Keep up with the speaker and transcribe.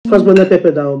Scotch bonnet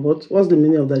pepper that I bought. What's the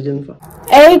meaning of that, Jennifer?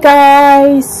 Hey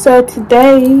guys, so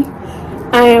today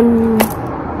I'm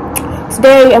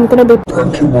gonna be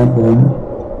pranking my mom.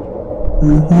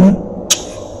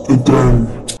 Again.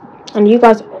 And you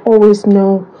guys always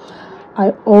know I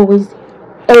always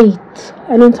ate.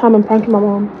 Anytime I'm pranking my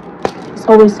mom, it's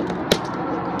always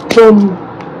boom.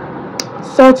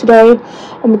 So today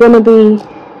we're gonna be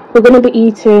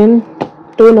eating,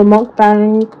 doing a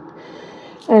mukbang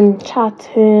and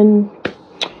chatting.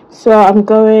 So I'm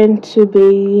going to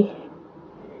be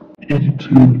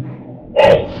eating.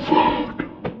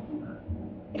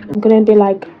 I'm gonna be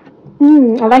like,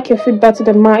 I like your food better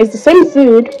than mine. It's the same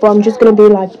food, but I'm just gonna be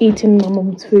like eating my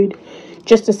mom's food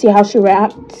just to see how she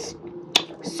reacts.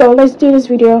 So let's do this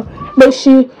video. Make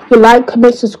sure you like,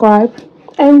 comment, subscribe,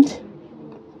 and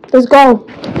let's go.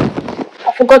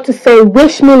 I forgot to say,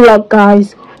 wish me luck,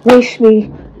 guys. Wish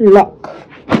me luck.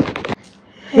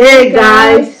 Hey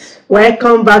guys,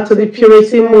 welcome back to the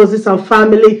Purity Moses and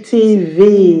Family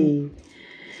TV.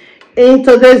 In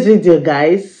today's video,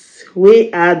 guys,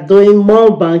 we are doing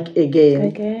mukbang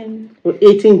again. We're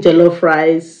eating jollof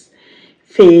rice,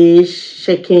 fish,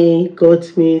 chicken,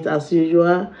 goat meat as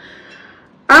usual.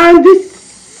 And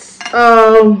this,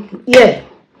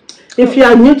 if you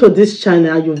are new to this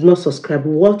channel and you've not subscribed,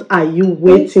 what are you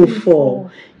waiting for?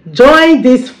 Join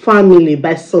this family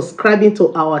by subscribing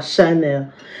to our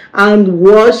channel and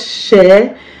watch,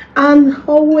 share, and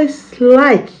always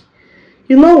like.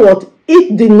 You know what?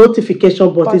 Hit the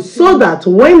notification button so that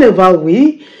whenever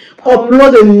we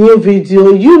upload a new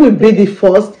video, you will be the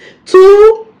first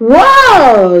to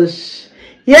watch.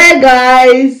 Yeah,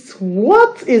 guys,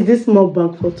 what is this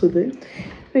mukbang for today?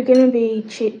 We're gonna be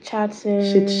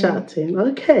chit-chatting.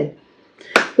 Okay.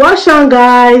 Watch on,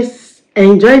 guys.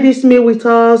 Enjoy this meal with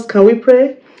us. Can we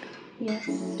pray? Yes.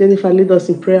 Jennifer, lead us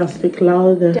in prayer and speak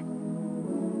louder.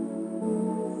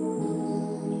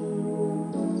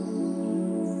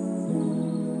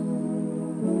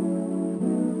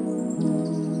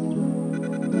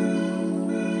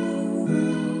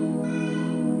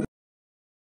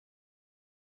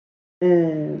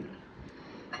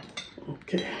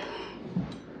 Okay.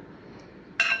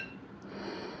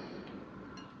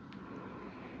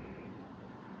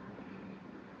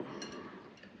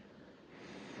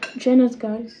 Join us,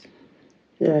 guys.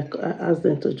 Yeah, I asked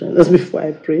them to join us before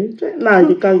I pray. Now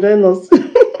you can join us.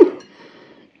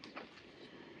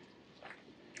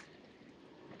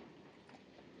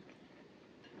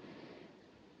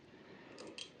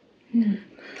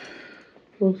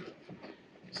 Oh,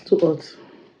 it's too hot.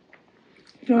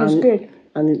 No, it's good.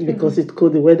 And because it's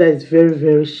cold, the weather is very,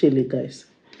 very chilly, guys.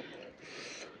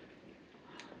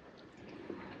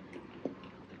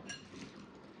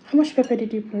 How much pepper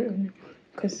did you put on it?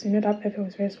 Because you know that pepper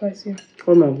was very spicy.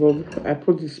 Oh my god, I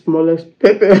put the smallest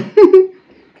pepper.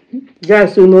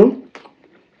 Guys, you know,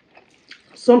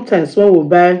 sometimes when we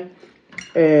buy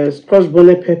Scotch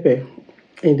bonnet pepper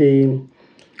in the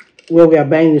where we are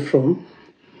buying it from,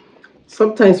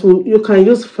 sometimes you can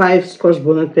use 5 Scotch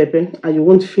bonnet pepper and you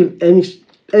won't feel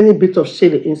any bit of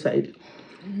chili inside.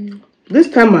 This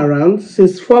time around,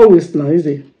 since 4 weeks now, is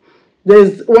it?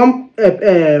 There's one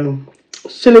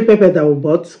chili pepper that we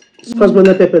bought, Scotch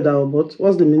bonnet pepper that we bought.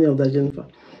 What's the meaning of that, Jennifer?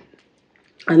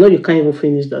 I know you can't even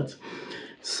finish that.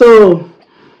 So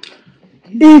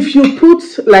if you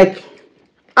put like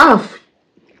half,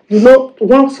 you know,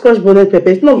 1 Scotch bonnet pepper,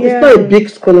 it's not a big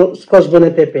Scotch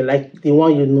bonnet pepper like the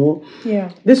one you know. Yeah.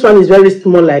 This one is very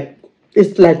small, like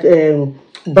it's like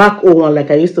back home, like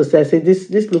I used to say. I say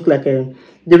this looks like the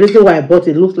reason why I bought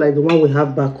it looks like the one we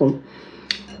have back home.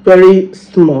 Very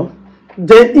small.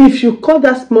 Then if you cut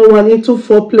that small one into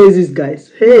 4 places,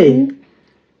 guys, hey,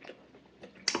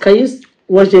 can you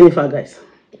watch Jennifer, guys?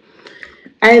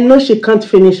 I know she can't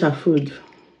finish her food,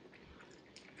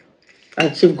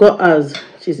 and she got hers.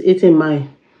 She's eating mine.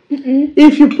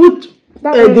 If you put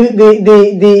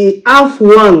the half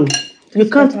one, you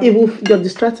can't even. You're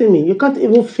distracting me. You can't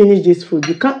even finish this food.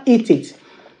 You can't eat it.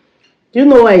 Do you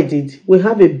know what I did? We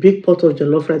have a big pot of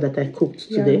jollof rice that I cooked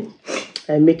today.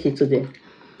 I make it today,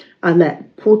 and I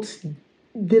put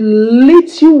the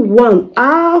little one,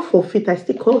 half of it. I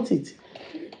still cut it.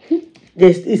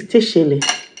 Yes, it's still chilly.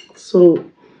 So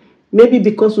maybe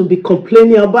because we'll be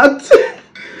complaining about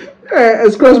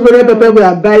Scotch bonnet pepper we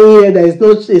are buying here that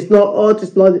it's not hot,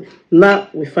 it's not. Now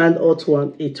we find hot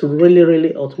one. It's really,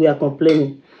 really hot. We are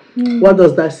complaining. What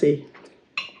does that say?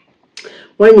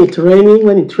 When it's raining,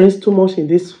 when it rains too much in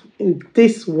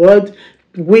this world,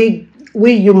 we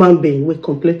human beings, we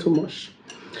complain too much.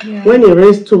 Yeah. When it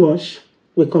rains too much,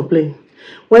 we complain.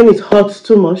 When it's hot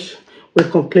too much, we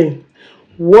complain.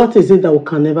 What is it that we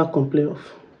can never complain of?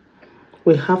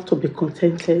 we have to be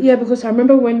contented. Yeah, because I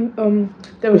remember when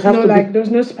there was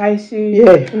no spicy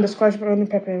in the scotch bonnet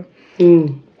pepper.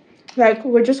 Like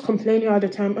we're just complaining all the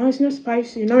time. Oh, it's not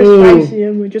spicy. No, it's spicy,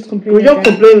 and we're just complaining. We just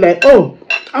complain like, oh,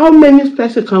 how many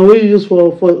spices can we use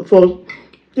for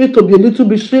it to be a little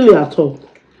bit chili at all?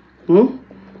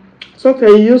 So can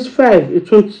you use 5?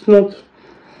 It won't not.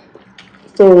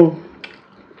 So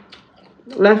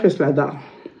life is like that.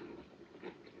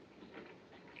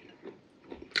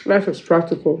 Life is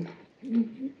practical.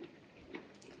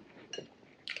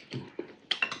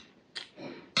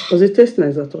 Does it taste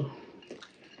nice at all?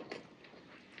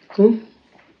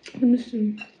 Let me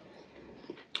see.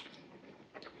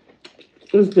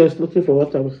 It's just looking for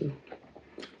what I was saying.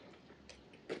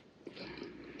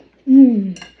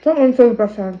 That one feels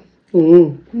better.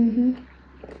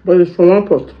 But it's from one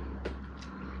pot.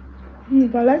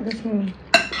 But I like this one.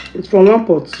 It's from one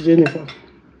pot, Jennifer.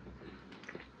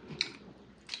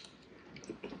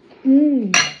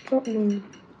 That one.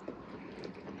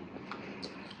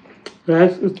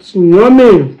 Guys, it's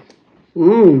yummy.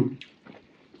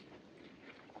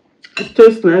 It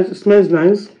tastes nice. It smells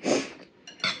nice.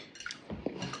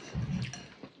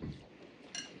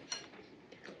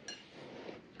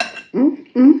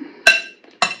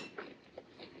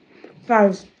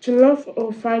 Guys, jollof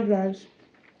or fried rice?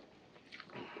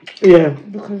 Yeah.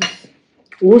 Because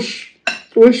Which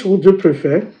would you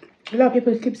prefer? a lot of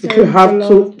people keep saying If you have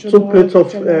jollof, two plates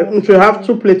of if you have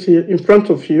 2 plates in front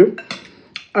of you,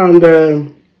 and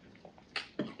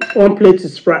one plate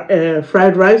is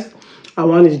fried rice and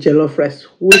one is jollof rice,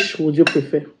 which would you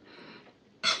prefer?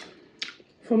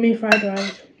 For me, fried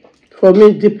rice. For me,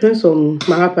 it depends on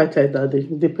my appetite that day.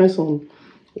 It depends on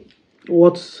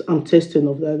what I'm tasting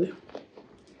of that day.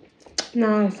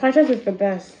 No, fried rice is the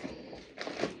best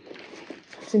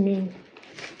to me.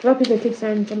 A lot of people keep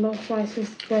saying jollof rice is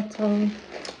better.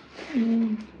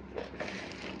 In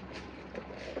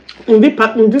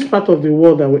this part of the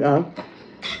world that we are,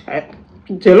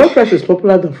 jollof rice is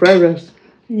popular than fried rice.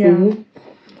 Yeah.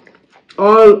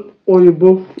 All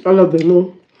Oyibo, all of them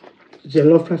know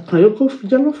jollof rice. Can you cook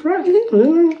jollof rice?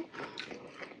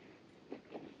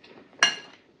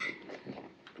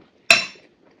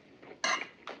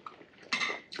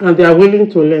 And they are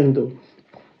willing to learn, though.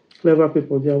 Clever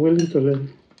people, they are willing to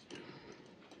learn.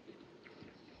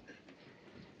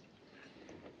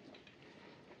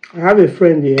 I have a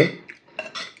friend here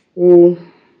who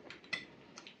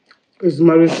is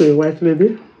married to a white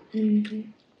lady. You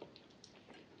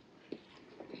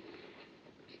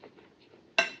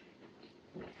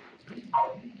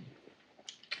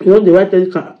know, the white lady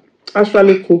can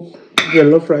actually cook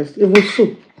jollof rice, even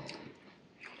soup.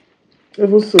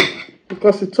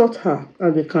 Because he taught her,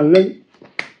 and they can learn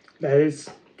that is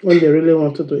when they really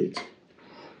want to do it.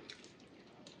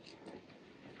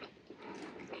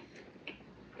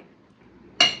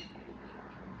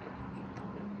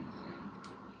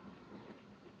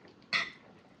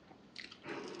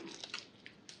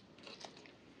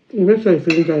 You make sure you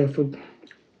finish your food.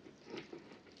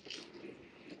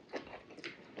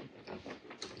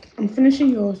 I'm finishing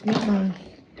yours, not mine.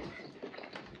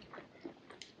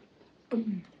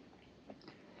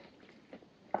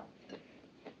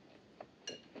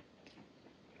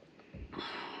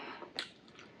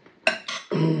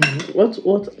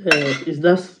 What is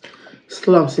that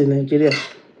slums in Nigeria?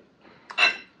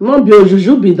 Not be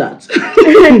juju be that.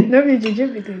 No be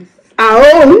juju be this.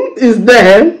 Our own is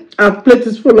there, our plate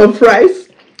is full of rice,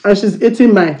 and she's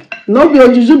eating mine. Not be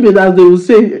juju be that, they will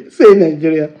say in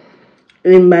Nigeria.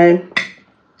 In my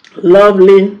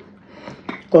lovely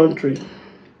country,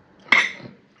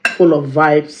 full of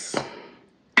vibes.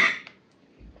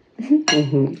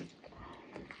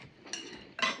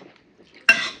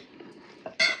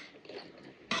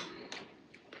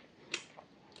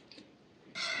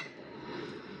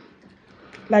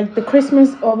 Like the Christmas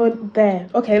over there.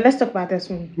 Okay, let's talk about this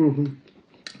one.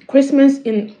 Christmas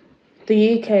in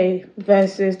the UK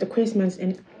versus the Christmas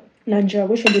in Nigeria.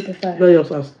 Which would you prefer? Let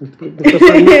us ask me, because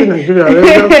I'm missing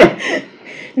Nigeria.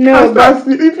 No, but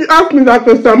if you ask me that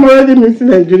question, I'm already missing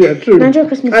Nigeria. True. Nigeria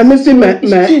Christmas. I'm missing my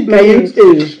youth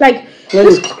age. Like when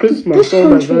it's Christmas. This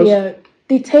country,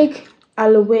 they take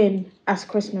Halloween as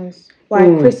Christmas.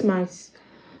 Why Christmas?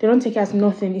 They don't take it as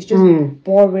nothing. It's just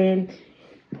boring.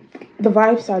 The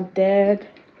vibes are dead.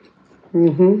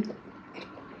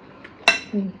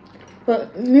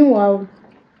 But meanwhile,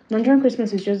 Nigerian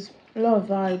Christmas is just a lot of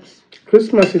vibes.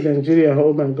 Christmas in Nigeria,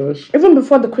 oh my gosh. Even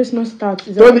before the Christmas starts.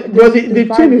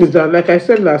 The thing is that, like I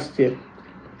said last year,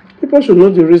 people should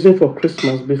know the reason for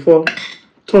Christmas before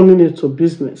turning it to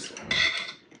business.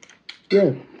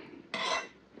 Yeah.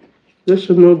 They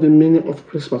should know the meaning of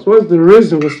Christmas. What's the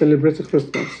reason we celebrate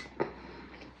Christmas?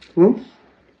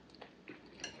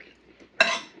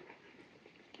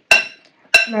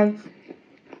 Like,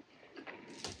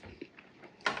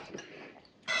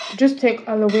 just take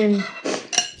Halloween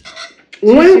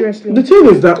seriously. The thing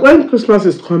is that when Christmas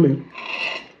is coming,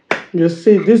 you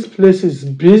see this place is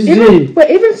busy.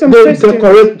 Even some they Christians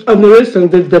decorate, and the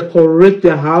restaurant, they decorate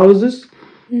their houses.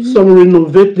 Some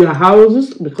renovate their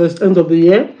houses because it's end of the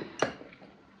year.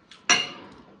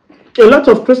 A lot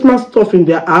of Christmas stuff in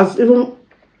their house, even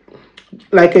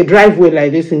like a driveway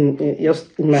like this in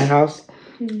my house.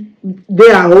 They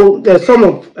are all, there's some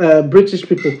of British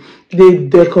people, they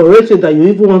decorated that you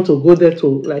even want to go there to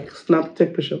like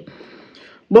take picture.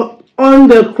 But on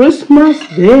the Christmas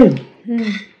day,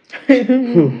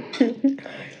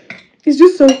 it's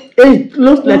just so, it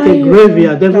looks like a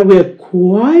graveyard. Everywhere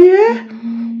quiet.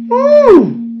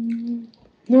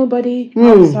 Nobody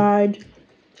outside.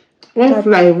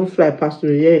 One fly past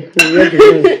through here. But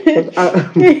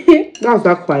that's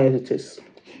how quiet it is.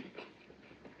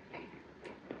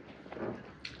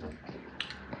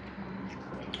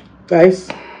 Guys,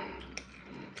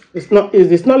 it's not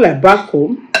like back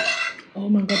home. Oh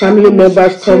my God! Family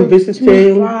members come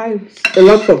visiting. A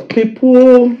lot of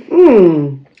people.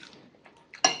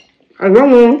 I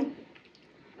don't know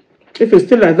if it's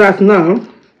still like that now.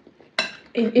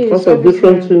 It is because of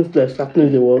different things that's happening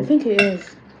in the world. I think it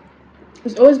is.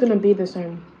 It's always gonna be the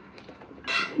same.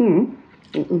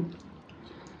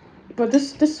 But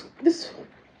this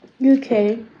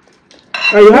UK.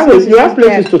 You have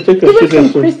places to take your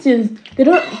children to. Christians,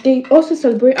 they also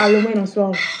celebrate Halloween as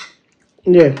well.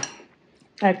 Yeah.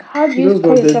 Like, how do you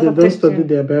call yourself a Christian? They don't study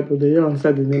their Bible. They don't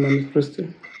answer the name and it's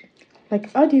Christian.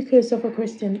 Like, how do you call yourself a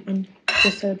Christian and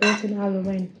you're celebrating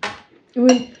Halloween?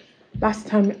 Even last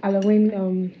time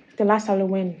Halloween, the last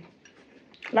Halloween,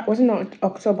 like, wasn't it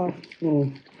October?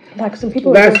 Like, some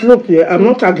people. Guys, look here. I'm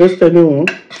not against anyone.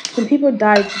 Some people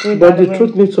died during but Halloween. The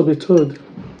truth needs to be told.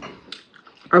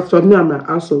 As for me and my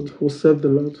household, who serve the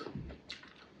Lord.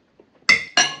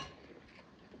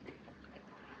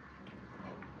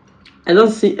 I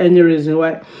don't see any reason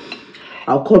why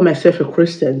I'll call myself a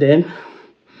Christian, then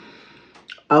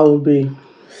I will be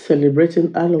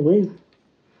celebrating Halloween.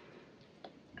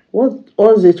 What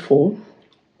is it for?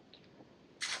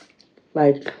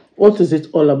 Like, what is it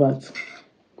all about?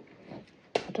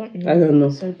 I don't know. I don't know.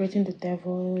 Celebrating the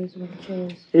devil's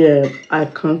witches. Yeah, I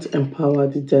can't empower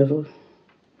the devil.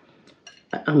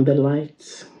 I am the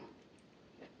light.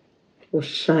 Will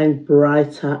shine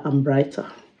brighter and brighter.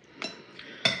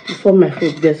 Before my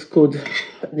food gets cold,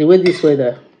 the way this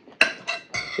weather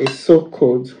is so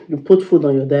cold, you put food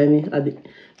on your dining,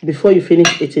 before you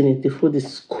finish eating it, the food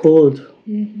is cold.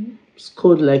 It's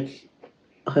cold like,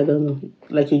 I don't know,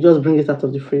 like you just bring it out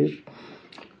of the fridge.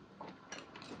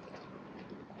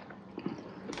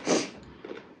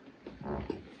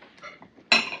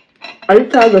 Are you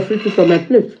tired of eating from my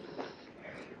plate?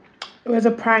 It was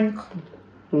a prank.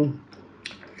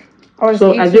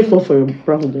 I did fall for your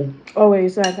prank then.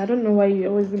 Always, like, I don't know why you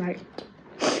always like.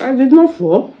 I did not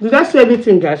fall. Did I say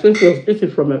anything, guys? Since you was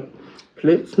eating from a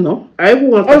plate, no. I even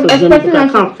want to do but I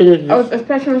can't finish this. I was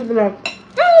expecting to be like,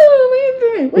 oh, what are you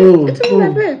doing? What are you eating my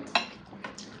plate?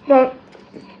 But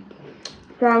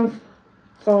prank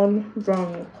gone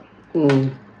wrong.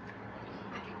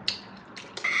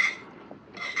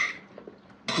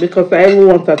 Because I even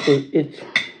wanted to eat.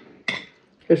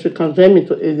 If you can join me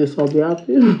to eat this, I'll be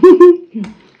happy.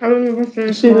 I don't even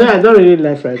finish. See, no, I don't really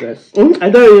like fried rice. I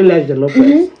don't really like the jollof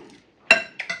rice.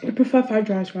 You prefer fried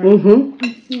rice, right?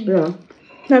 Yeah.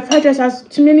 Like, fried rice has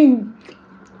too many,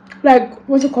 like,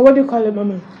 what's it called? What do you call it,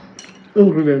 Mama?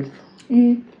 Ingredients.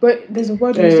 But there's a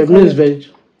word. Minced veg.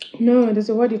 No, there's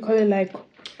a word you call it, like.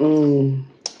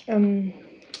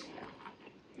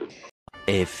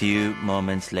 A few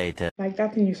moments later. Like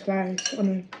that thing you slice on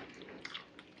it.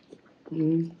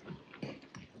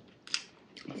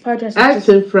 Fried rice. I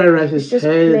think fried rice is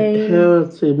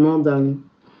healthy more than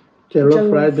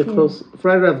jollof rice because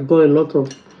fried rice got a lot of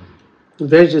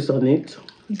veggies on it.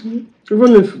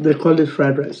 Even if they call it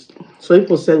fried rice. So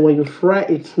people say when you fry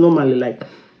it normally, like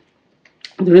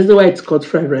the reason why it's called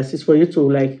fried rice is for you to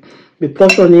like be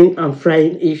portioning and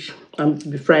frying each and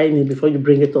be frying it before you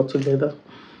bring it all together.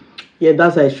 Yeah,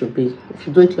 that's how it should be. If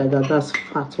you do it like that, that's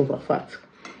fat over fat.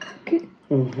 Okay.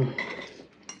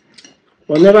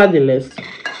 But nevertheless,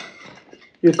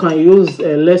 you can use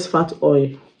less fat oil,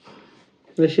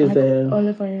 which is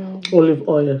olive oil. Olive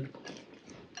oil.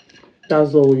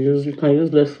 That's what we use. You can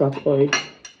use less fat oil.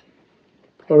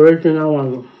 Original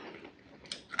one.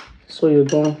 So you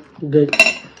don't get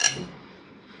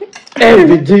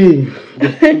Every day.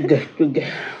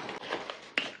 Okay.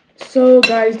 So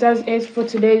guys, that's it for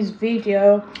today's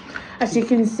video. As you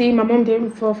can see, my mom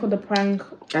didn't fall for the prank.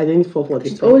 I didn't fall for the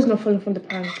She's prank. always not falling for the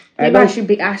prank. Maybe I should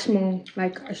be Ash more.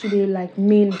 Like I should be like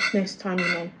mean next time,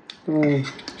 you know.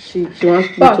 She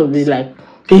wants me to be like,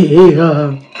 hey,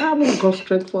 I haven't got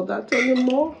strength for that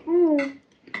anymore.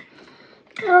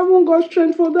 I haven't got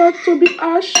strength for that to be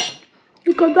Ash,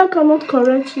 because that cannot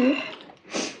correct you.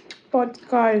 But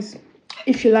guys,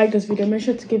 if you like this video, make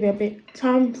sure to give it a big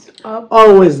thumbs up.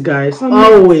 Always, guys.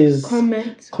 Always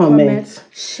comment.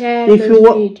 Share this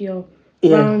video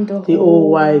around the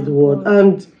whole wide world.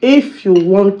 And if you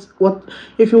want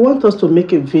us to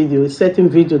make a certain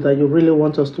video that you really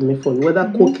want us to make for you,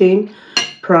 whether cooking,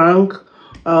 prank,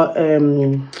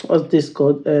 what's this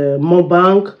called,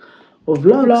 mukbang or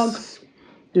vlogs,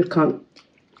 you can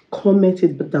comment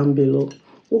it down below.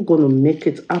 We're gonna make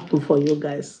it happen for you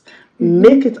guys.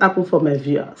 Make it happen for my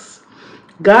viewers.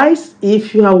 Guys,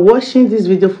 if you are watching this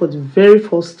video for the very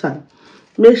first time,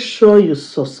 make sure you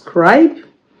subscribe,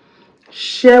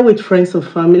 share with friends and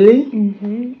family,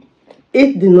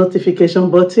 hit the notification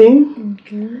button,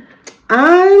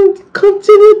 and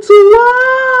continue to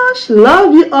watch.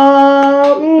 Love you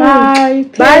all. Bye.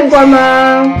 Bye for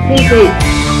now.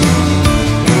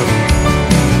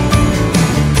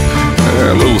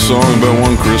 A little song about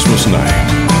one Christmas night.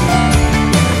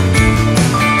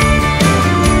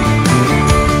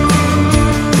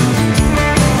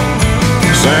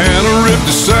 Santa ripped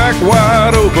the sack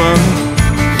wide open,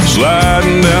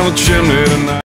 sliding down the chimney tonight.